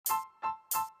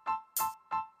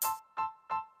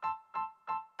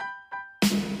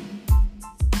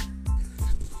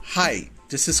Hi,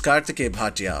 this is Karthikeya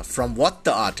Bhatia from What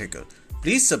the Article.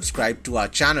 Please subscribe to our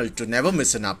channel to never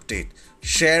miss an update.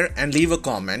 Share and leave a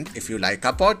comment if you like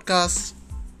our podcast.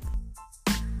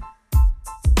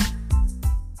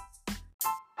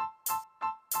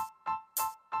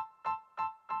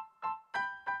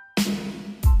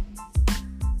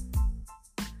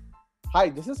 Hi,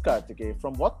 this is Karthikeya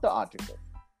from What the Article.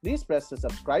 Please press the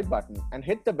subscribe button and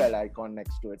hit the bell icon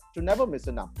next to it to never miss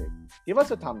an update. Give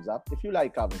us a thumbs up if you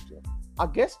like our video. Our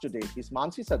guest today is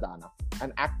Mansi Sadana,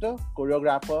 an actor,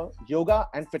 choreographer, yoga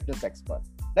and fitness expert.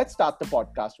 Let's start the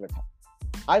podcast with her.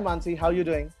 Hi Mansi, how are you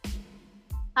doing?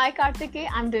 Hi Karthikeya,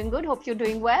 I'm doing good. Hope you're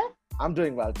doing well. I'm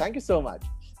doing well. Thank you so much.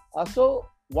 So,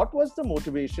 what was the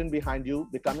motivation behind you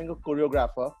becoming a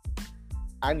choreographer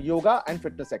and yoga and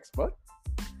fitness expert?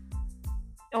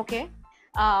 Okay.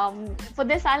 For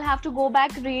this, I'll have to go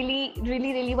back really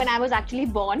when I was actually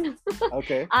born.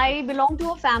 Okay. I belong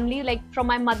to a family, like from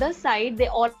my mother's side, they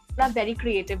all are very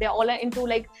creative. They all are into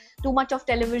like too much of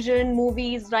television,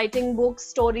 movies, writing books,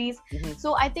 stories. Mm-hmm.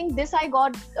 So I think this I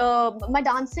got my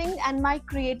dancing and my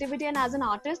creativity, and as an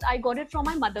artist, I got it from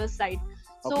my mother's side.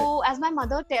 So as my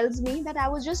mother tells me that I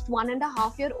was just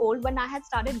 1.5 years old when I had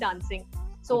started dancing.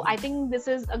 So I think this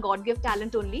is a God-gift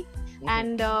talent only.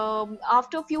 And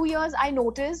after a few years, I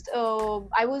noticed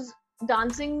I was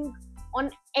dancing on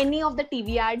any of the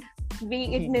TV ad,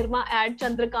 be it Nirma ad,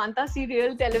 Chandrakanta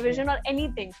serial, television or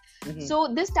anything. So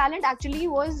this talent actually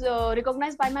was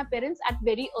recognized by my parents at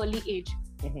very early age.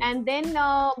 And then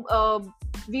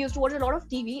we used to watch a lot of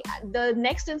TV. The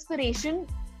next inspiration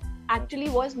actually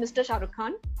was Mr. Shah Rukh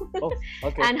Khan.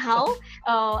 And how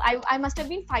I must have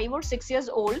been 5 or 6 years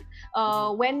old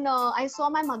when I saw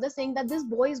my mother saying that this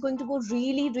boy is going to go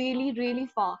really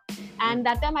far. And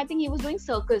that time I think he was doing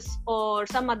circus or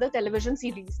some other television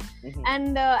series.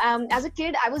 And as a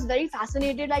kid I was very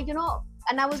fascinated, like, you know,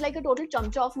 and I was like a total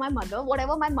chamcha of my mother.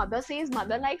 Whatever my mother says,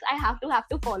 mother likes, I have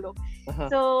to follow.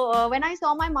 So when I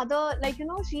saw my mother, like, you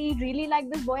know, she really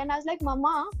liked this boy, and I was like,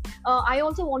 Mama, I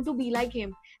also want to be like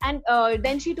him. And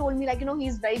then she told me, like, you know,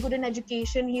 he's very good in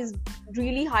education, he's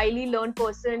really highly learned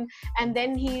person. And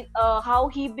then he how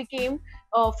he became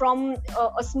from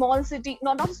a small city,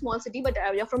 not a small city, but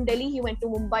from Delhi he went to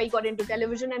Mumbai, got into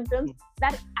television and films.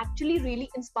 That actually really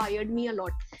inspired me a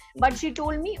lot. But she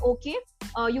told me, okay,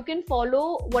 you can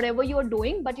follow whatever you're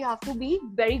doing, but you have to be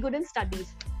very good in studies.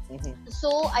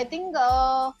 So I think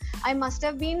I must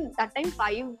have been that time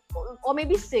 5 or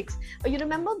maybe 6. You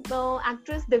remember the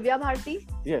actress Divya Bharti?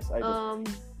 Yes, I do.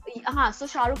 So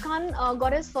Shah Rukh Khan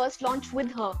got his first launch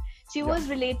with her. She was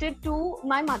related to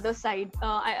my mother's side.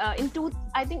 I think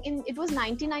it was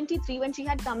 1993 when she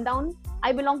had come down.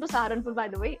 I belong to Saharanpur, by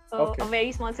the way, a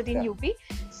very small city in UP.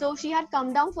 So she had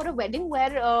come down for a wedding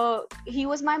where he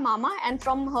was my mama, and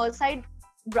from her side,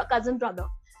 cousin brother.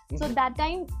 So that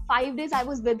time, 5 days I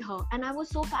was with her, and I was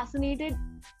so fascinated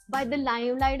by the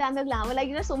limelight and the glamour. Like,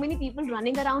 you know, so many people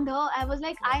running around her. I was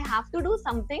like, I have to do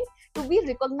something to be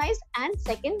recognized. And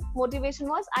second motivation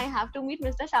was, I have to meet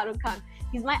Mr. Shah Rukh Khan.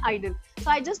 He's my idol. So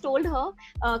I just told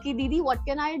her, ki Didi, what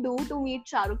can I do to meet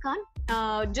Shah Rukh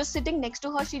Khan? Just sitting next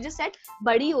to her, she just said,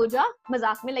 Badi ho ja,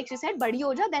 mazak mein, like she said, Badi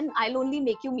ho ja, then I'll only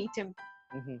make you meet him.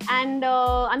 And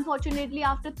unfortunately,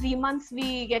 after 3 months,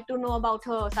 we get to know about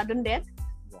her sudden death.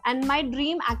 And my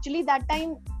dream, actually, that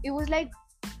time, it was like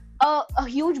a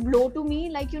huge blow to me.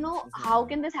 Like, you know, how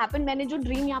can this happen? Maine jo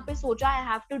dream yahan pe socha, I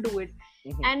have to do it.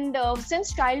 And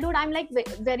since childhood, I'm like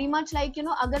very much like, you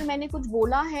know, agar maine kuch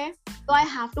bola hai, so I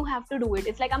have to do it.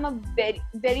 It's like I'm a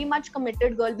very much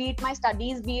committed girl, be it my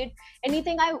studies, be it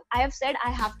anything I have said, I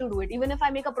have to do it. Even if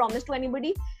I make a promise to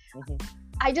anybody,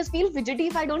 I just feel fidgety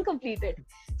if I don't complete it.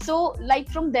 So like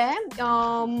from there,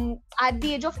 at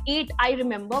the age of 8, I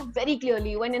remember very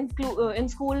clearly when in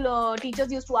school,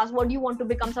 teachers used to ask, what do you want to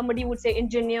become? Somebody would say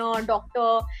engineer,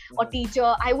 doctor or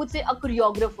teacher. I would say a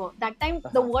choreographer. That time,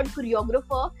 the word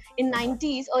choreographer in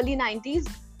 90s, early 90s,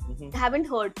 haven't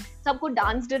heard. Sabko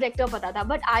dance director pata tha.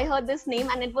 But I heard this name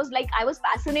and it was like, I was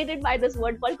fascinated by this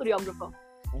word called choreographer.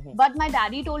 But my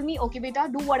daddy told me, okay, beta,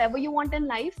 do whatever you want in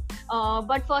life.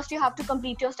 But first you have to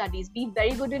complete your studies. Be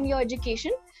very good in your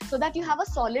education so that you have a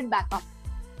solid backup.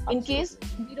 In case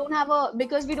we don't have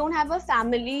a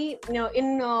family, you know,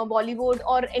 in Bollywood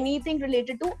or anything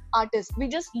related to artists. We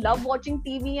just love watching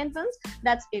TV and films.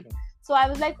 That's it. So I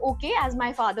was like, okay, as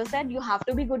my father said, you have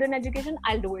to be good in education.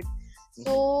 I'll do it.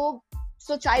 So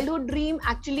childhood dream,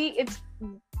 actually, it's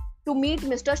to meet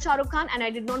Mr. Shah Rukh Khan, and I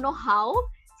did not know how.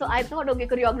 So I thought, okay,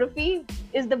 choreography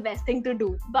is the best thing to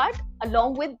do, but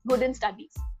along with good in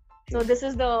studies. So this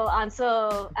is the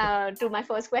answer to my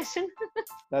first question.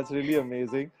 That's really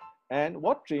amazing. And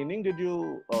what training did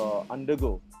you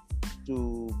undergo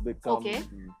to become? Okay.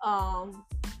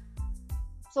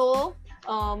 So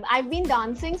I've been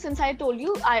dancing since I told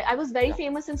you. I was very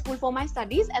famous in school for my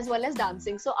studies as well as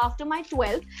dancing. So after my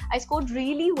 12th, I scored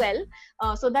really well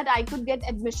so that I could get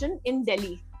admission in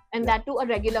Delhi, and that to a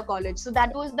regular college. So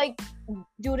that was like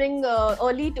during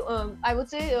I would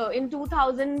say in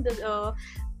 2000,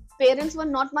 parents were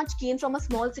not much keen from a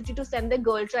small city to send their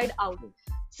girl child out.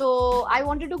 So I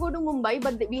wanted to go to Mumbai,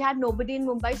 but we had nobody in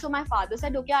Mumbai. So my father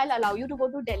said, okay, I'll allow you to go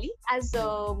to Delhi, as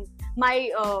my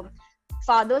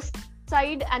father's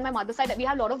side and my mother's side, we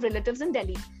have a lot of relatives in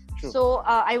Delhi. True. So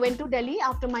I went to Delhi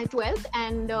after my 12th,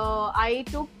 and I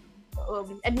took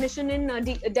admission in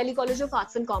Delhi College of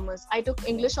Arts and Commerce. I took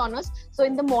English honors. So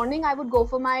in the morning, I would go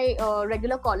for my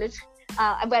regular college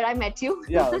where I met you.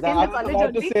 Yeah, in I the was college about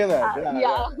only. to say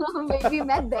that. We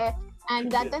met there.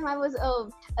 And that time I was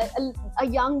a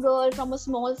young girl from a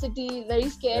small city, very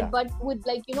scared, but with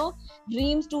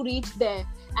dreams to reach there.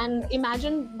 And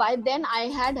imagine by then I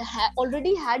had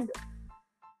already had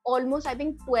almost, I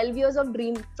think, 12 years of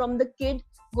dream from the kid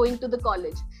going to the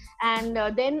college. And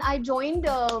then I joined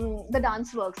the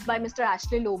Dance Works by Mr.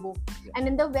 Ashley Lobo. And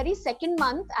in the very second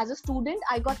month as a student,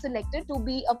 I got selected to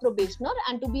be a probationer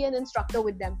and to be an instructor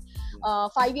with them.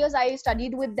 5 years I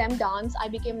studied with them dance. I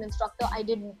became an instructor. I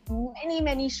did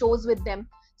many shows with them.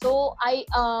 So I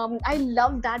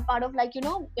love that part of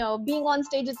being on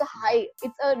stage. It's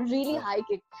a really high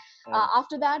kick.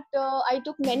 After that, I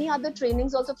took many other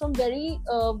trainings also from very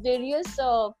various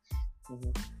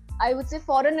I would say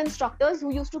foreign instructors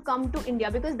who used to come to India,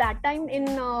 because that time in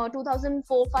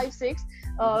 2004, 5, 6,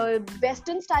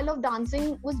 Western style of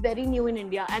dancing was very new in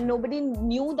India, and nobody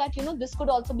knew that this could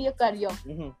also be a career.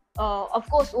 Of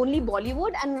course, only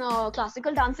Bollywood and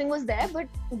classical dancing was there, but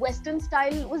Western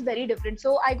style was very different.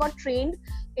 So I got trained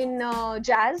in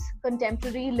jazz,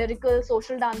 contemporary, lyrical,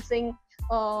 social dancing,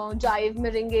 jive,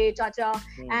 merengue, cha-cha.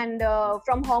 And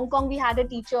from Hong Kong, we had a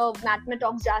teacher, Matt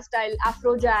Mattox jazz style,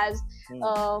 Afro jazz.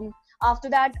 After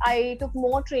that, I took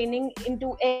more training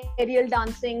into aerial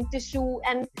dancing, tissue,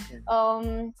 and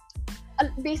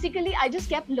basically I just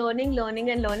kept learning.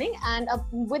 And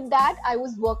with that, I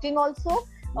was working also.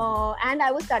 And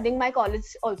I was studying my college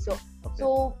also.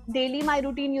 So daily my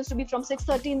routine used to be from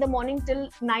 6:30 in the morning till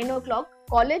 9 o'clock.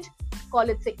 College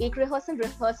say 8 rehearsal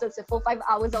say 4-5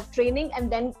 hours of training,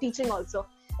 and then teaching also.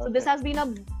 So this has been a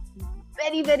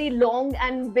very, very long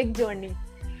and big journey.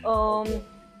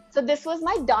 So this was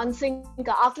my dancing.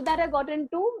 After that, I got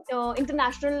into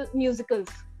international musicals.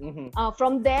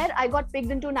 From there, I got picked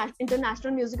into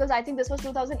international musicals. I think this was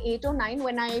 2008 or 9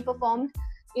 when I performed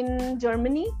in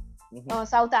Germany,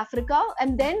 South Africa,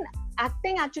 and then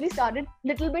acting actually started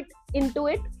little bit into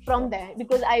it from there,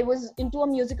 because I was into a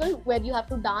musical where you have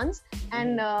to dance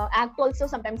and act also,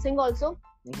 sometimes sing also.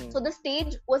 So the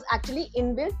stage was actually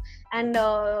inbuilt, and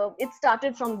it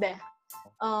started from there.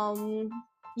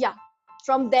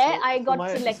 From there I got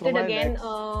selected again.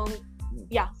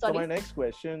 So my next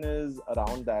question is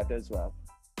around that as well.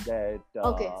 That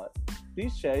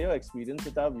please share your experience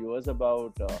with our viewers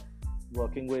about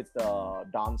working with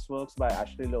Dance Works by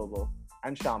Ashley Lobo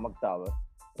and Shamak Dawar,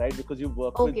 right? Because you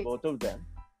worked with both of them.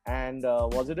 And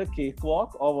was it a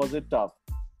cakewalk or was it tough?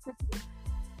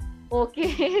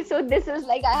 Okay, so this is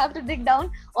I have to dig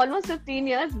down almost 15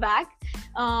 years back.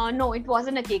 No, it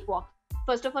wasn't a cakewalk.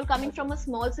 First of all, coming from a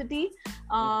small city,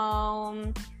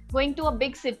 going to a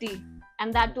big city,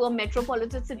 and that to a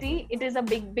metropolitan city, it is a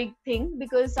big thing,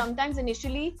 because sometimes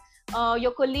initially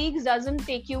your colleagues doesn't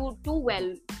take you too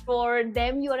well. For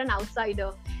them, you are an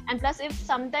outsider. And plus, if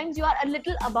sometimes you are a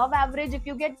little above average, if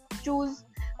you get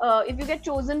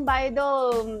chosen by the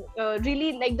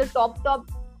really the top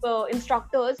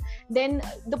instructors, then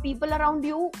the people around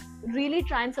you really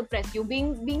try and suppress you.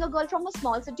 Being a girl from a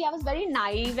small city, I was very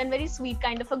naive and very sweet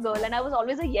kind of a girl, and I was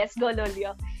always a yes girl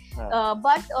earlier.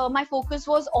 But my focus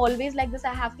was always like this: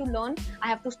 I have to learn, I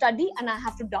have to study, and I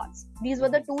have to dance. These were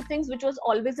the two things which was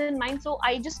always in mind. So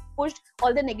I just pushed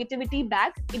all the negativity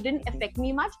back. It didn't affect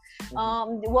me much.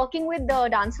 Working with the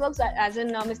Dance Works, as in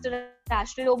Mr.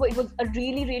 Ashley Lobo, it was a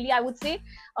really, I would say,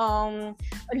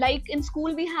 like in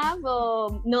school we have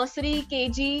nursery,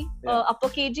 KG, upper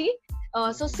KG.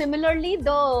 So similarly,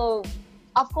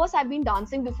 of course, I've been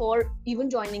dancing before even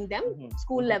joining them,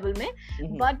 school level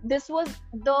mein, but this was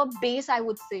the base, I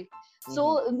would say.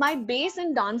 So my base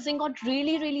in dancing got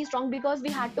really strong, because we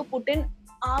had to put in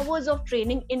hours of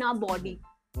training in our body.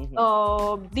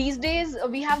 These days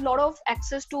we have a lot of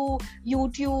access to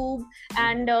YouTube,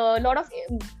 and a lot of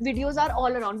videos are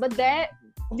all around, but there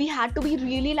we had to be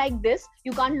really like this.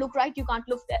 You can't look right, you can't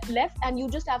look left, and you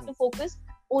just have to focus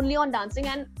only on dancing,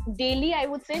 and daily I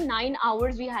would say 9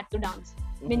 hours we had to dance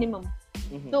minimum.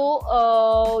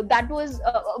 So that was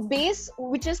a base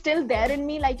which is still there in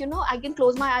me. Like, I can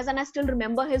close my eyes and I still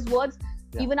remember his words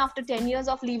even after 10 years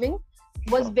of leaving.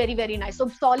 Was very, very nice. So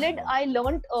solid I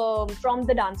learned from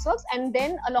the dance works, and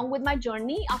then along with my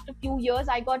journey, after few years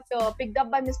I got picked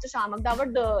up by Mr. Shamak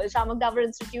Davar, the Shamak Davar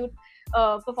Institute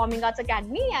Performing Arts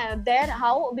Academy.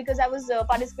 Because I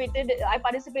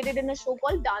participated in a show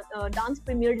called Dance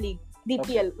Premier League,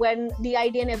 DPL, when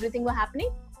DID and everything were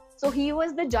happening. So he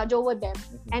was the judge over there,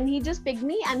 and he just picked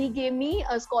me and he gave me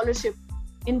a scholarship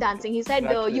in dancing. He said,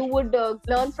 you would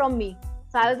learn from me.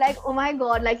 So I was like, oh my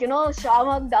God, like,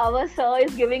 Shamak Davar sir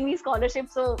is giving me scholarship,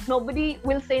 so nobody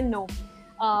will say no.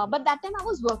 But that time I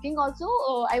was working also.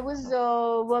 I was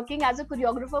working as a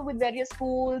choreographer with various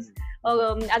schools,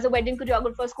 as a wedding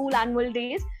choreographer, school annual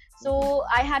days. So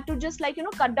I had to just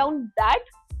cut down that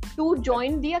to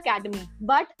join the academy.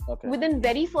 But within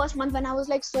very first month, when I was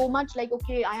like so much like,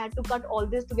 okay, I had to cut all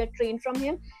this to get trained from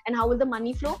him, and how will the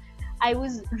money flow? I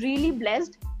was really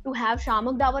blessed to have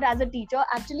Shamak Davar as a teacher.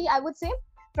 Actually, I would say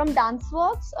from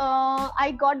DanceWorks,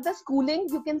 I got the schooling,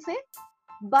 you can say,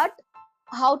 but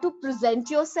how to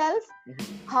present yourself,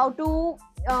 how to,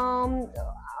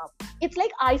 it's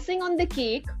like icing on the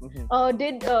cake,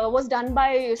 was done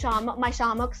by my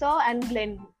Shamak sir and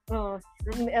Glenn,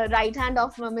 right hand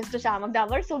of Mr. Shamak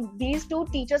Davar. So these two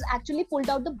teachers actually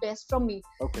pulled out the best from me.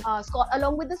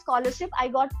 Along with the scholarship, I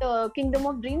got Kingdom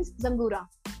of Dreams, Zangura.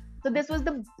 So this was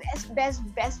the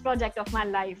best project of my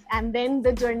life. And then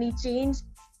the journey changed.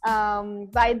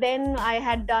 By then I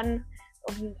had done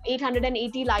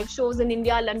 880 live shows in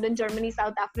India, London, Germany,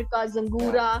 South Africa,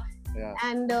 Zangura.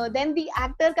 And then the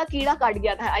actor ka keeda kaat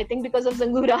gaya tha, I think, because of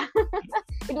Zangura.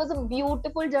 It was a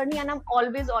beautiful journey, and I'm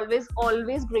always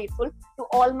grateful to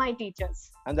all my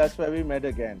teachers. And that's where we met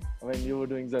again, when you were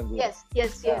doing Zangura. Yes.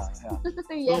 Yes,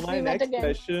 so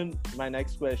my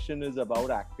next question is about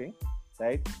acting.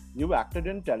 Right? You acted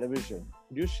in television.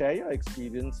 Could you share your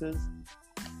experiences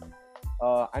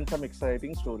and some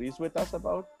exciting stories with us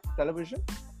about television?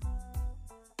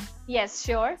 Yes,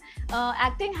 sure.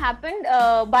 Acting happened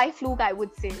by fluke, I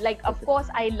would say. Like, of course,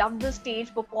 I loved the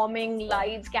stage, performing,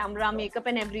 lights, camera, makeup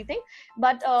and everything.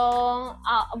 But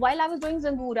while I was doing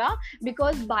Zangura,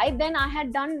 because by then I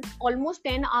had done almost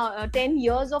 10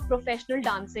 years of professional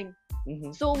dancing.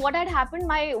 So what had happened,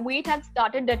 my weight had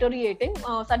started deteriorating.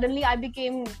 Suddenly I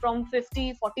became from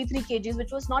 43 kgs,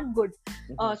 which was not good.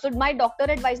 So my doctor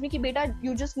advised me ki, beta,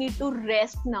 you just need to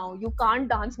rest now. You can't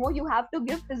dance more. You have to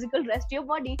give physical rest to your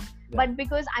body. But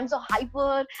because I'm so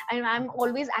hyper and I'm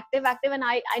always active, and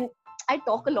I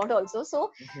talk a lot also.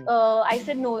 So I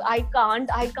said, no, I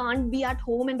can't be at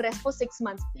home and rest for 6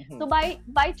 months. So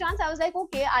by chance, I was like,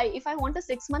 okay, if I want a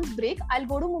 6 months break, I'll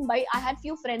go to Mumbai. I had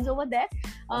few friends over there.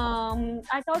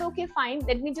 I thought, okay, fine,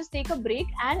 let me just take a break.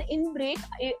 And in break,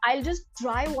 I'll just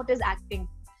try what is acting.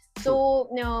 So,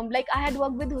 like I had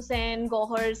worked with Hussain,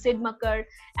 Gohar, Sid Makar,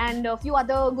 and a few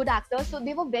other good actors. So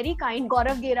they were very kind.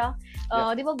 Gaurav Gera,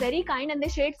 they were very kind, and they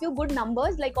shared few good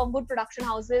numbers, like of good production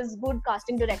houses, good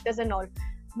casting directors and all.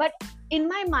 But in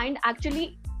my mind,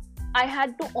 actually, I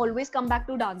had to always come back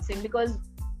to dancing, because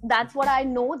that's what I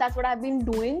know, that's what I've been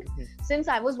doing since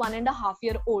I was 1.5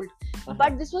 years old.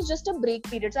 But this was just a break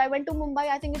period. So I went to Mumbai,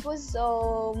 I think it was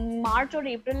March or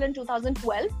April in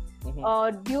 2012.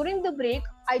 During the break,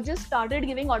 I just started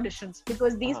giving auditions,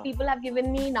 because these people have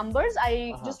given me numbers.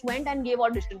 I just went and gave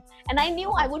audition, and I knew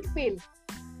I would fail.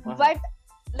 But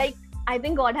like, I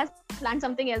think God has planned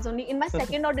something else only. In my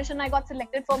second audition, I got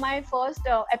selected for my first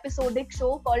episodic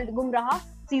show called Gumraha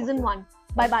Season 1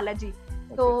 by Balaji.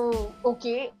 So,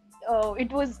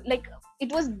 it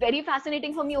was very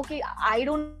fascinating for me. Okay, I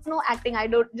don't know acting, I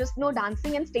don't just know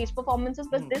dancing and stage performances,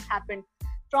 but this happened.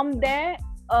 From there,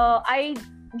 I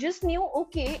just knew,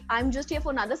 okay, I'm just here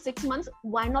for another 6 months.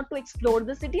 Why not to explore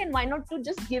the city, and why not to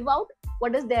just give out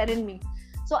what is there in me?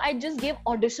 So I just gave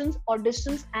auditions.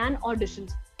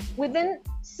 Within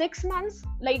 6 months,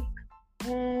 like,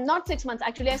 not 6 months,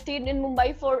 actually, I stayed in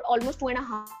Mumbai for almost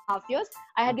 2.5 years.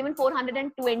 I had given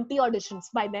 420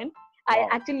 auditions by then. I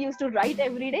actually used to write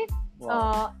every day.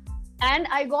 And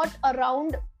I got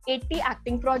around 80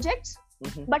 acting projects,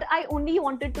 but I only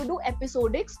wanted to do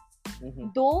episodics.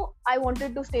 Though I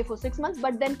wanted to stay for 6 months,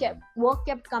 but then work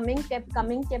kept coming.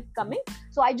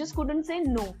 So I just couldn't say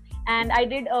no. And I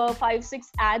did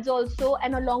 5-6 ads also.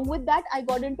 And along with that, I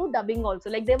got into dubbing also.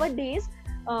 Like, there were days,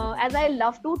 as I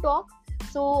love to talk,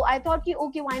 so I thought,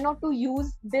 okay, why not to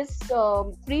use this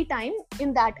free time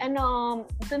in that? And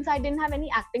since I didn't have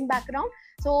any acting background,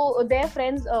 so their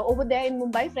friends over there in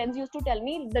Mumbai, friends used to tell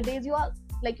me, the days you are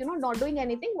like, not doing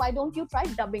anything, why don't you try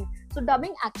dubbing? So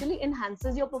dubbing actually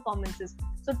enhances your performances.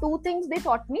 So 2 things they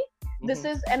taught me. This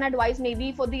is an advice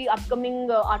maybe for the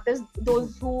upcoming artists,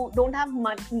 those who don't have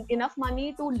enough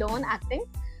money to learn acting.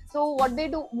 So what I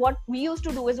used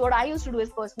to do is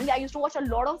personally, I used to watch a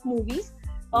lot of movies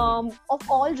of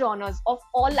all genres, of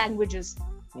all languages.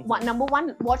 Number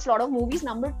 1, watch a lot of movies.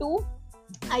 Number 2,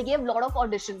 I gave a lot of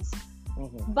auditions.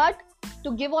 But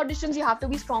to give auditions, you have to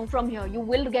be strong from here. You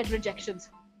will get rejections.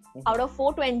 Out of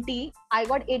 420, I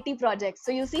got 80 projects.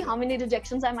 So you see how many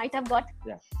rejections I might have got.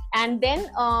 Yeah. And then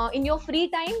in your free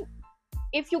time,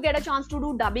 if you get a chance to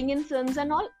do dubbing in films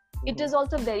and all, it is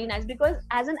also very nice, because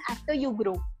as an actor, you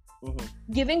grow.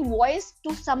 Giving voice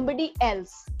to somebody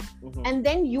else. And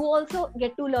then you also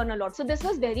get to learn a lot. So this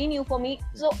was very new for me.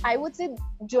 So I would say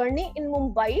journey in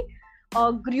Mumbai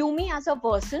grew me as a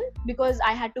person, because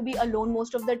I had to be alone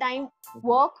most of the time.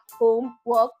 Work,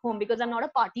 home, because I'm not a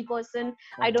party person.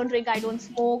 I don't drink, I don't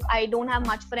smoke, I don't have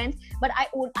much friends, but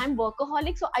I'm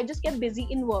workaholic, so I just get busy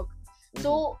in work.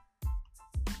 So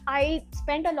I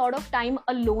spent a lot of time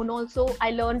alone also.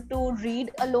 I learned to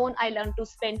read alone. I learned to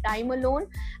spend time alone.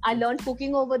 I learned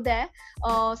cooking over there.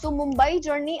 So Mumbai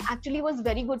journey actually was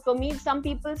very good for me. Some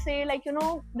people say like,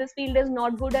 this field is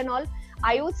not good and all.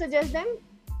 I would suggest them,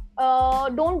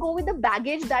 don't go with the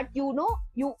baggage that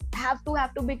you have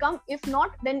to become. If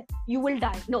not, then you will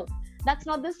die. No, that's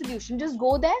not the solution. Just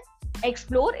go there,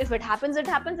 explore. If it happens, it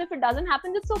happens. If it doesn't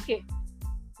happen, it's okay.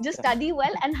 Just study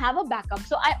well and have a backup.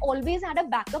 So I always had a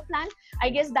backup plan. I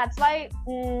guess that's why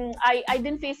I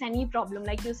didn't face any problem.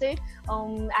 Like you say,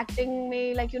 acting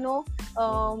may, like,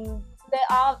 there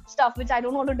are stuff which I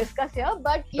don't want to discuss here,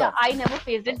 but yeah, I never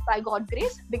faced it by God's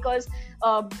grace, because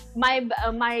my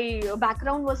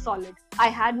background was solid. I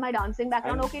had my dancing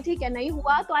background. Okay, theek hai, nahi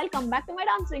hua, so I'll come back to my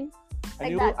dancing.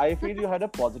 And like I feel you had a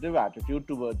positive attitude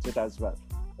towards it as well,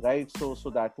 right? So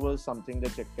that was something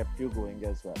that kept you going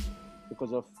as well,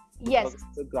 because of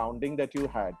the grounding that you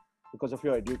had, because of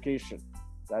your education.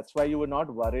 That's why you were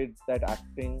not worried that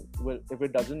acting will, if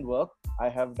it doesn't work, I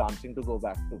have dancing to go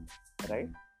back to, right?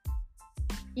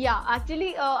 Yeah,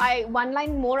 actually, one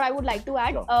line more I would like to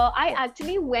add. Sure. I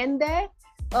actually went there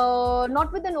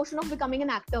not with the notion of becoming an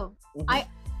actor. I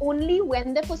only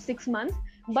went there for 6 months,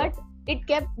 but it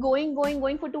kept going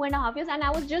for 2.5 years, and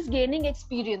I was just gaining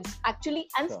experience actually,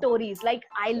 and stories. Like,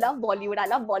 I love Bollywood. I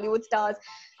love Bollywood stars.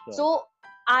 So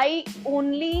I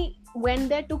only went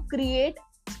there to create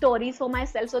stories for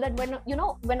myself, so that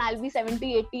when I'll be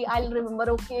 70, 80, I'll remember,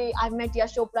 okay, I've met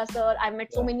Yash Chopra sir, I've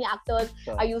met so many actors.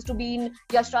 I used to be in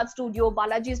Yash Raj studio,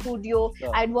 Balaji studio.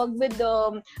 I'd worked with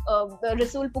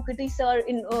Rasool Pukiti sir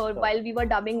in while we were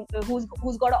dubbing, who's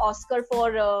got an Oscar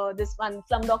for this one,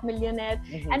 Slumdog Millionaire,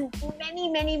 and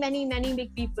many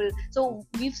big people. So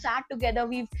we've sat together,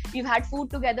 we've had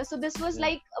food together. So this was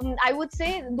like, I would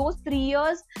say those 3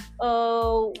 years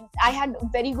I had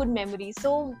very good memories.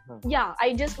 So yeah,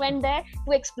 I just went there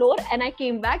to explore, and I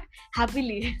came back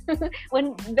happily.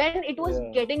 when it was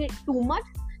getting too much,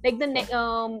 like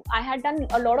I had done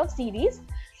a lot of series.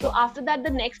 So after that, the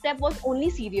next step was only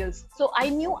serials. So I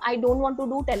knew I don't want to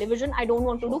do television, I don't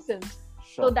want to do films.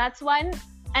 So that's when,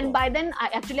 and by then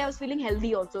I was feeling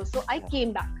healthy also. So I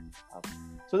came back.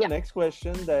 So the next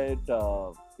question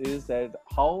that is that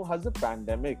how has the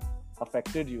pandemic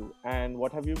affected you, and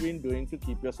what have you been doing to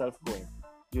keep yourself going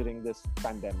during this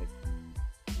pandemic?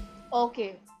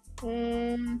 Okay.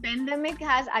 Pandemic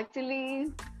has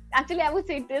actually I would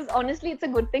say it's a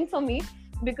good thing for me,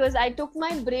 because I took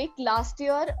my break last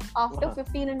year after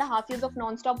 15.5 years of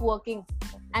non-stop working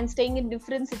and staying in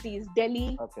different cities: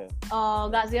 Delhi,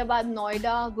 Ghaziabad,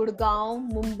 Noida,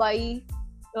 Gurgaon, Mumbai,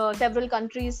 several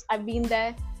countries I've been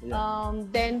there.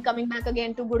 Then coming back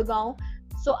again to Gurgaon.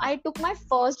 So I took my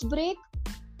first break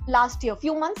last year,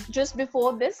 few months just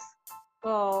before this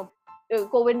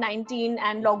COVID-19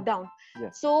 and lockdown.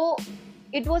 So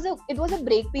it was a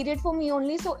break period for me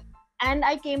only. So, and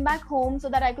I came back home so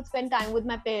that I could spend time with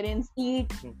my parents,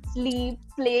 eat, sleep,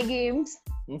 play games,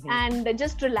 and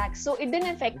just relax. So it didn't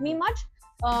affect me much.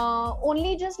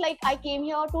 Only just like I came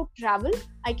here to travel.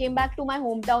 I came back to my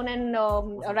hometown, and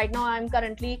right now I'm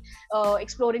currently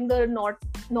exploring the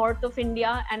north of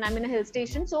India, and I'm in a hill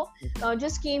station. So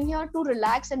just came here to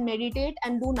relax and meditate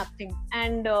and do nothing.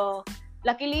 And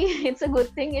luckily, it's a good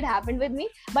thing it happened with me.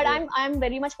 But I'm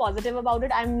very much positive about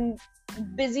it. I'm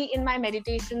busy in my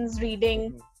meditations,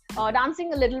 reading,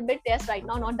 dancing a little bit. Yes, right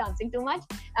now not dancing too much.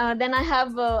 Then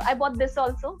I bought this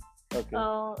also.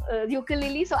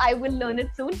 Ukulele, so I will learn it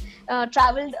soon.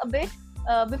 Traveled a bit,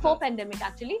 before pandemic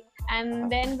actually.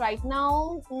 And then right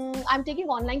now I'm taking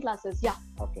online classes. Yeah.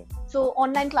 Okay. So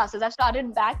online classes I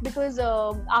started back because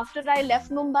after I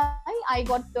left Mumbai,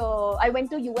 I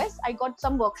went to US. I got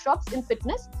some workshops in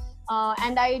fitness,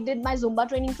 and I did my Zumba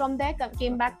training from there.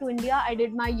 Came back to India. I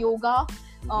did my yoga,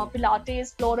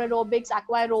 Pilates, floor aerobics,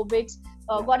 aqua aerobics.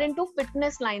 Got into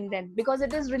fitness line then because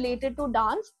it is related to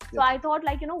dance. So I thought,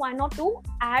 like, why not to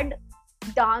add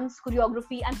dance,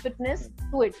 choreography and fitness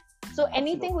to it. So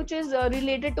anything which is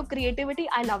related to creativity,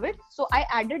 I love it. So I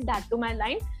added that to my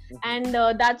line, and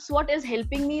that's what is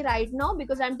helping me right now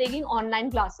because I'm taking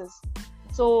online classes.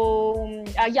 So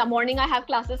morning I have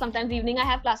classes, sometimes evening I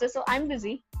have classes, so I'm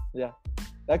busy.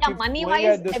 Money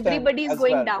wise everybody is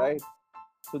going down, right?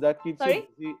 So that keeps you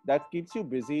busy. That keeps you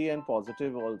busy and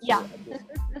positive also.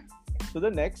 So the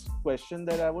next question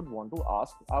that I would want to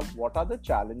ask are, what are the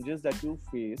challenges that you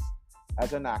face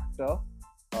as an actor,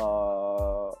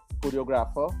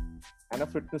 choreographer and a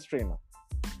fitness trainer?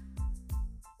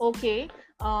 Okay.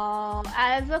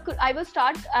 I will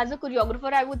start as a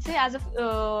choreographer, I would say,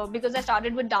 because I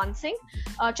started with dancing.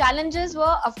 Challenges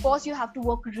were, of course, you have to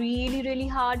work really, really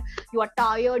hard. You are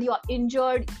tired, you are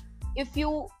injured. If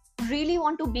you really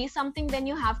want to be something, then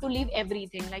you have to leave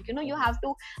everything. Like, you have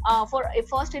to, for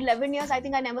first 11 years, I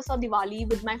think I never saw Diwali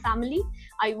with my family.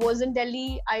 I was in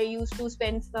Delhi. I used to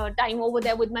spend time over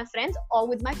there with my friends or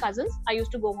with my cousins. I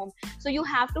used to go home. So you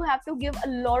have to give a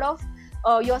lot of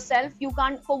yourself. You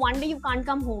can't, for one day you can't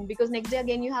come home because next day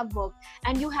again you have work,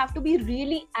 and you have to be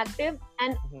really active.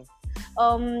 And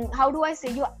how do I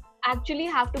say, you actually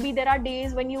have to be, there are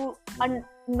days when you are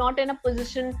not in a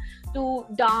position to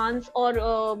dance,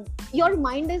 or your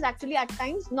mind is actually at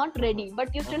times not ready,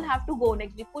 but you still have to go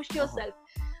next day, push yourself.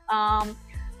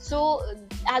 So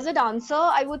as a dancer,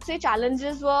 I would say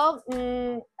challenges were,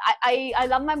 I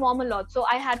love my mom a lot, so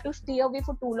I had to stay away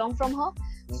for too long from her.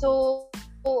 So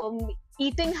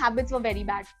eating habits were very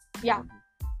bad.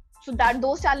 So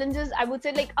those challenges, I would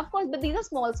say, like, of course, but these are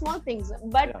small things.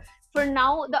 But for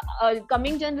now, the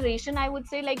coming generation, I would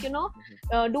say, like,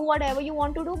 do whatever you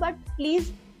want to do, but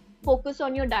please focus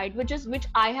on your diet, which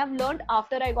I have learned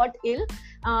after I got ill,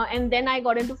 and then I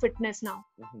got into fitness now.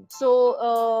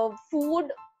 So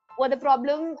food were the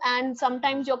problem, and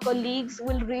sometimes your colleagues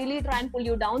will really try and pull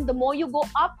you down. The more you go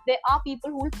up, there are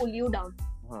people who will pull you down.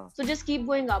 So just keep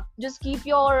going up. Just keep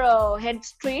your head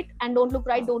straight and don't look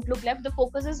right, don't look left. The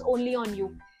focus is only on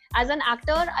you. As an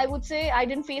actor, I would say I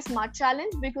didn't face much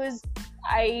challenge because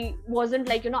I wasn't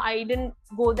like, I didn't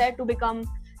go there to become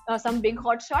some big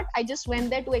hot shot. I just went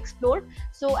there to explore.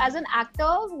 So as an actor,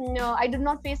 I did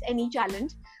not face any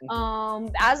challenge.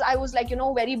 As I was like,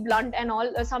 very blunt and all,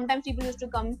 sometimes people used to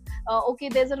come, okay,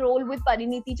 there's a role with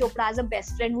Parineeti Chopra as a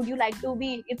best friend. Would you like to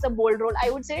be, it's a bold role. I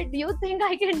would say, do you think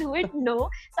I can do it? No.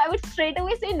 So I would straight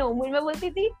away say no. मैं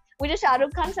बोलती थी, मुझे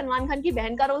शाहरुख खान, सलमान खान की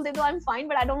बहन का role दे दो, I'm fine,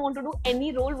 but I don't want to do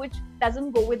any role which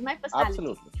doesn't go with my personality.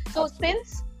 Absolutely. So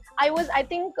since I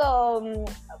think,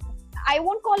 I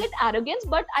won't call it arrogance,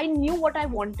 but I knew what I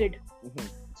wanted.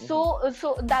 So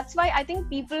that's why I think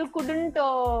people couldn't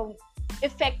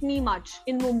affect me much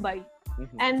in Mumbai.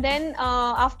 And then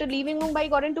after leaving Mumbai,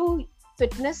 got into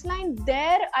fitness line.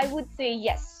 There, I would say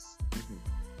yes.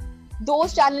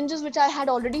 Those challenges which I had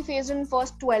already faced in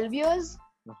first 12 years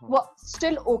were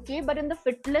still okay, but in the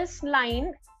fitness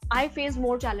line, I faced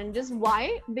more challenges.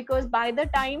 Why? Because by the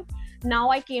time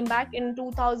now I came back in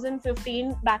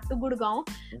 2015 back to Gurgaon,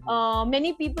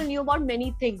 many people knew about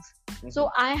many things.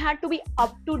 So I had to be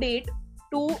up to date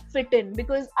to fit in,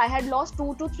 because I had lost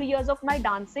 2 to 3 years of my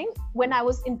dancing when I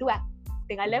was into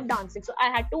acting. I left dancing, so I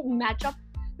had to match up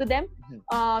to them.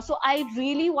 So I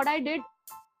really, what I did,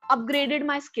 upgraded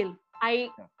my skill.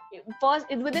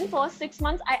 Within first 6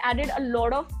 months, I added a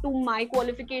lot to my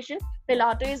qualification,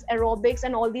 Pilates, aerobics,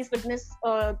 and all these fitness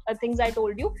things I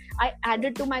told you. I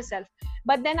added to myself.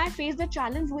 But then I faced the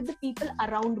challenge with the people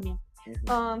around me.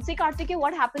 See, Kartikeya,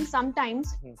 what happens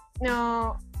sometimes,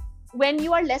 when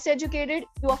you are less educated,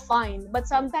 you are fine. But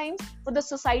sometimes for the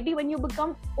society, when you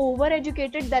become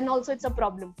over-educated, then also it's a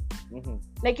problem.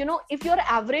 Like, if you're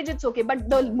average, it's okay. But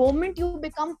the moment you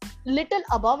become little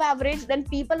above average, then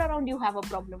people around you have a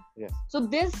problem. So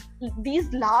these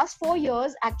last 4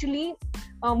 years, actually,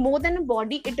 more than a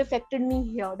body, it affected me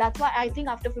here. That's why I think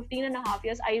after 15 and a half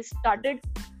years, I started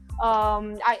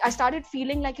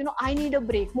feeling like, I need a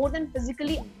break. More than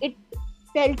physically, it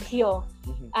felt here.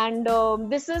 And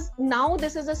this is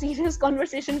a serious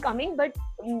conversation coming, but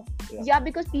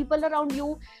because people around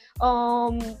you,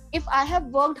 if I have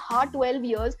worked hard 12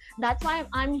 years, that's why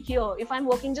I'm here. If I'm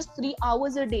working just 3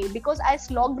 hours a day, because I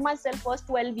slogged myself first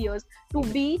 12 years to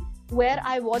be where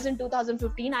I was in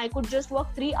 2015. I could just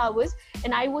work 3 hours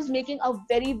and I was making a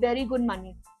very, very good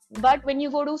money. But when you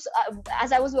go to,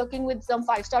 as I was working with some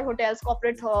 5-star hotels,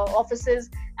 corporate offices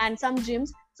and some gyms,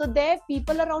 so there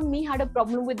people around me had a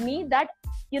problem with me that,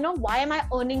 why am I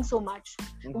earning so much?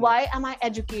 Why am I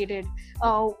educated?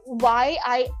 Why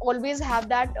I always have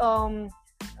that,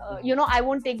 I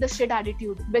won't take the shit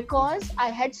attitude, because I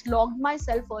had slogged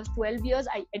myself for 12 years.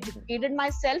 I educated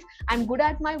myself. I'm good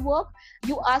at my work.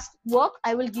 You ask work,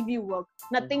 I will give you work,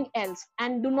 nothing else.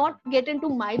 And do not get into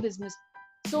my business.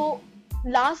 So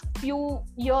last few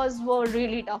years were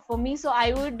really tough for me. So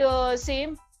I would say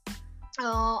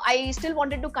I still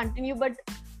wanted to continue, but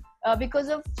because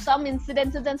of some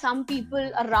incidences and some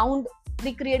people around,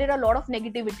 they created a lot of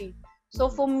negativity. So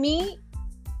for me,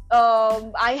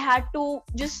 I had to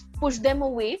just push them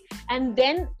away, and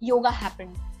then yoga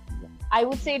happened. I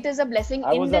would say it is a blessing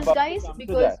in disguise,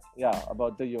 because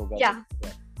about the yoga.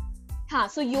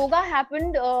 So yoga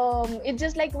happened. It's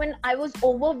just like when I was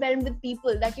overwhelmed with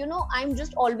people that, I'm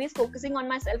just always focusing on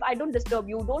myself. I don't disturb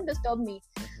you. Don't disturb me.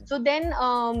 So then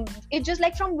it's just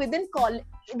like from within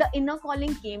the inner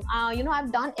calling came.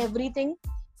 I've done everything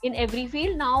in every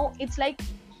field. Now it's like,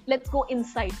 let's go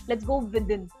inside. Let's go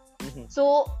within.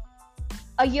 So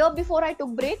a year before I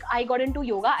took break, I got into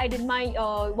yoga. I did my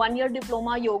 1-year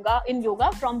diploma in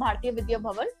yoga from Bharatiya Vidya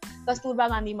Bhavan, Kasturba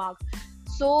Gandhi Marg.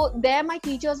 So there my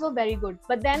teachers were very good.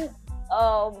 But then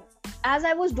as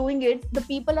I was doing it, the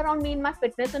people around me in my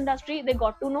fitness industry, they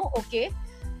got to know, okay,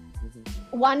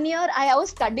 1 year I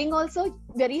was studying also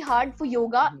very hard for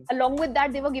yoga. Along with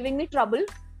that, they were giving me trouble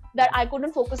that I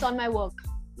couldn't focus on my work.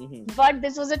 But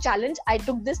this was a challenge. I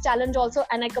took this challenge also,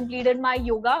 and I completed my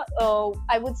yoga,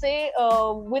 I would say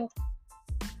with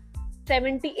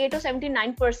 78 or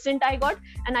 79% I got.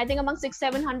 And I think among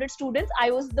 600-700 students, I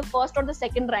was the first or the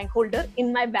second rank holder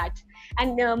in my batch.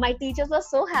 And my teachers were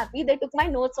so happy. They took my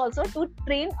notes also to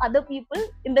train other people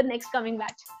in the next coming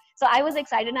batch. So I was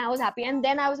excited and I was happy. And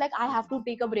then I was like, I have to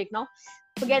take a break now.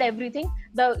 Forget everything.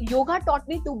 The yoga taught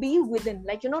me to be within.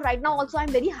 Like, right now also I'm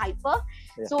very hyper.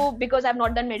 So because I've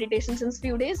not done meditation since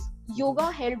few days,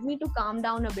 yoga helped me to calm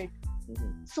down a bit.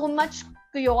 So much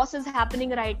chaos is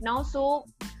happening right now. So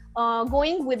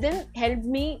going within helped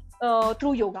me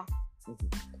through yoga.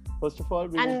 First of all,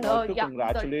 we would like to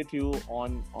congratulate you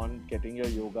on getting your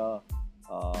yoga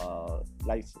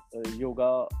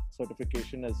yoga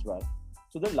certification as well.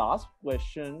 So the last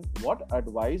question, what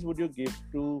advice would you give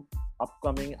to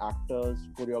upcoming actors,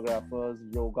 choreographers,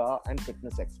 yoga and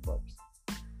fitness experts?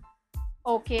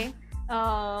 Okay.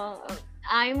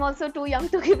 I'm also too young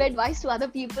to give advice to other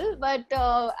people, but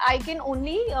I can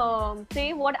only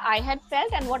say what I had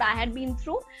felt and what I had been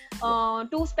through,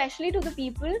 especially to the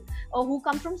people who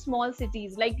come from small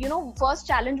cities. Like, first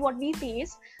challenge what we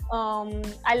face,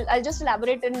 I'll just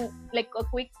elaborate in like a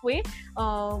quick way.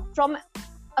 From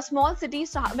a small city,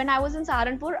 when I was in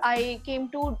Saharanpur, I came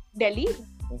to Delhi.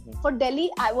 For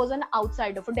Delhi, I was an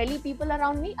outsider. For Delhi people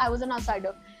around me, I was an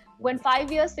outsider. When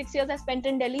 5 years, 6 years I spent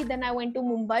in Delhi, then I went to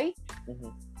Mumbai.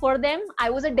 For them, I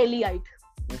was a Delhiite.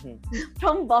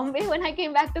 From Bombay, when I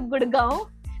came back to Gurgaon,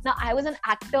 now I was an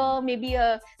actor, maybe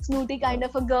a snooty kind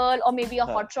of a girl, or maybe a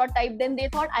hotshot type. Then they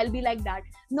thought I'll be like that.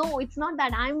 No, it's not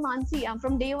that. I'm Mansi. I'm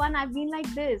from day one. I've been like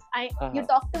this. You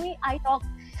talk to me, I talk.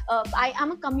 I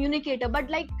am a communicator. But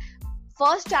like,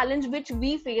 first challenge which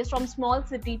we face from small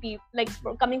city people, like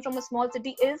coming from a small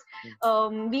city, is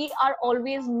we are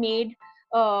always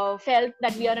felt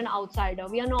that we are an outsider.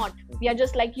 We are not. We are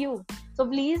just like you. So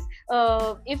please,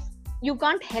 if you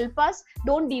can't help us,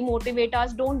 don't demotivate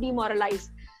us, don't demoralize.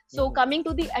 So coming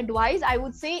to the advice, I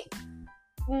would say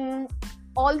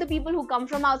all the people who come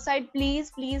from outside,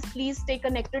 please stay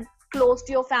connected, close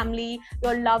to your family,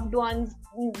 your loved ones,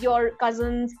 your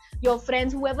cousins, your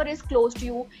friends, whoever is close to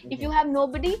you. If you have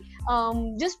nobody,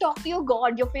 just talk to your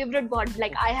God, your favorite God.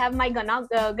 Like I have my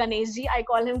Ganeshji, I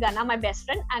call him Gana, my best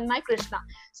friend, and my Krishna.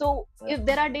 So if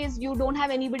there are days you don't have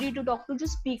anybody to talk to,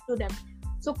 just speak to them.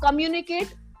 So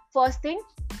communicate, first thing.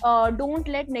 Don't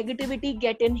let negativity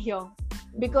get in here,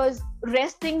 because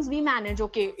rest things we manage.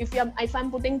 Okay, if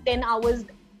I'm putting 10 hours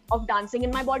of dancing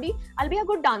in my body, I'll be a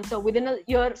good dancer within a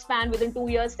year span, within 2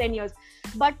 years, 10 years.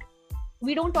 But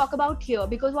we don't talk about here,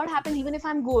 because what happens, even if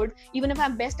I'm good, even if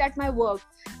I'm best at my work,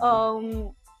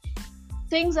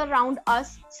 things around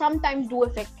us sometimes do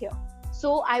affect here.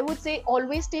 So I would say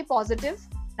always stay positive.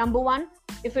 Number one,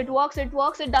 if it works, it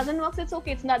works. It doesn't work, it's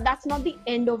okay. That's not the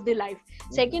end of the life.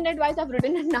 Second advice, I've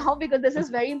written it now because this is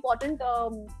very important.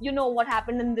 You know what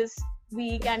happened in this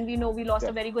week, and we know we lost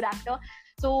a very good actor.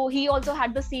 So he also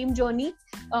had the same journey.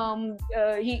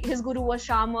 His guru was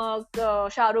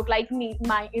Shahrukh, like me.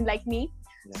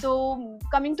 Yeah. So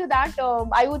coming to that,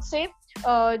 I would say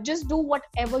just do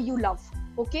whatever you love.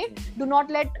 Okay, do not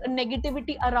let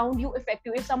negativity around you affect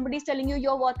you. If somebody is telling you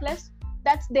you're worthless,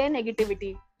 that's their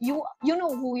negativity. You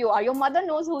know who you are. Your mother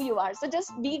knows who you are. So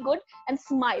just be good and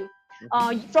smile.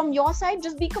 From your side,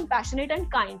 just be compassionate and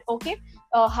kind. Okay,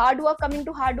 hard work, coming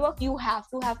to hard work, you have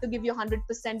to give your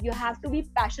 100%. You have to be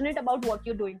passionate about what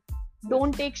you're doing.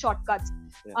 Don't take shortcuts.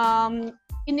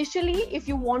 Initially, if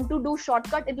you want to do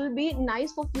shortcut, it will be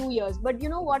nice for few years, but you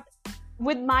know what,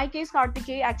 with my case,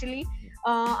 Kartikeya, actually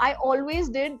I always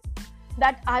did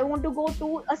that. I want to go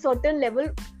to a certain level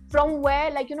from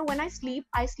where, like, you know, when I sleep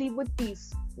with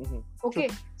peace. Okay,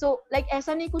 so like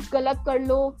aisa nahi kuch galat kar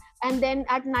lo, and then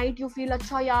at night you feel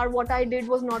acha yaar, what I did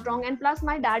was not wrong. And plus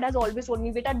my dad has always told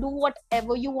me, beta, do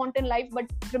whatever you want in life, but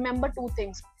remember two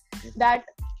things, that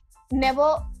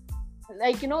never,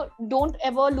 like, you know, don't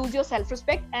ever lose your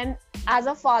self-respect, and as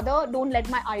a father, don't let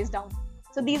my eyes down.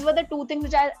 So these were the two things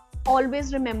which I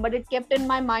always remembered. It kept in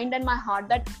my mind and my heart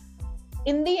that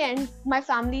in the end, my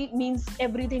family means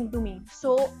everything to me.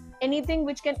 So anything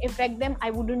which can affect them,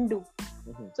 I wouldn't do.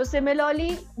 So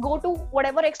similarly, go to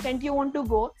whatever extent you want to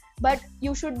go, but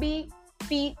you should be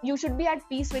at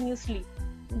peace when you sleep.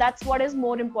 That's what is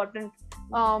more important.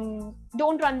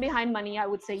 Don't run behind money, I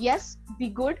would say. Yes, be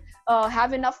good,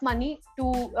 have enough money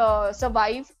to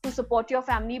survive, to support your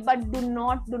family, but do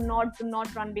not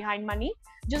run behind money.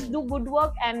 Just do good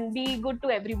work and be good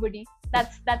to everybody.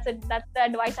 That's it. That's the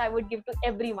advice I would give to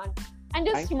everyone. And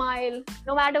just smile,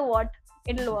 no matter what,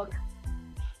 it'll work.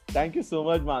 Thank you so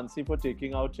much, Mansi, for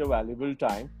taking out your valuable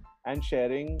time and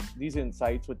sharing these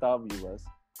insights with our viewers.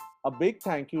 A big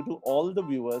thank you to all the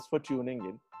viewers for tuning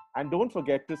in. And don't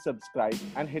forget to subscribe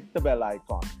and hit the bell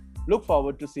icon. Look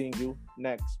forward to seeing you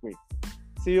next week.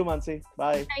 See you, Mansi.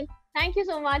 Bye. Thank you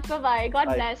so much. Bye-bye.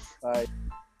 God bless. Bye.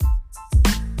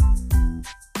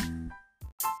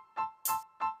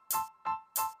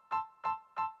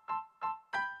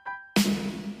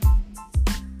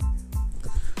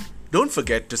 Don't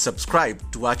forget to subscribe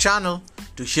to our channel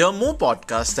to hear more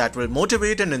podcasts that will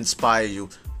motivate and inspire you.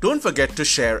 Don't forget to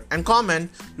share and comment.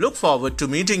 Look forward to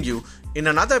meeting you in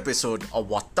another episode of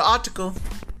What the Article.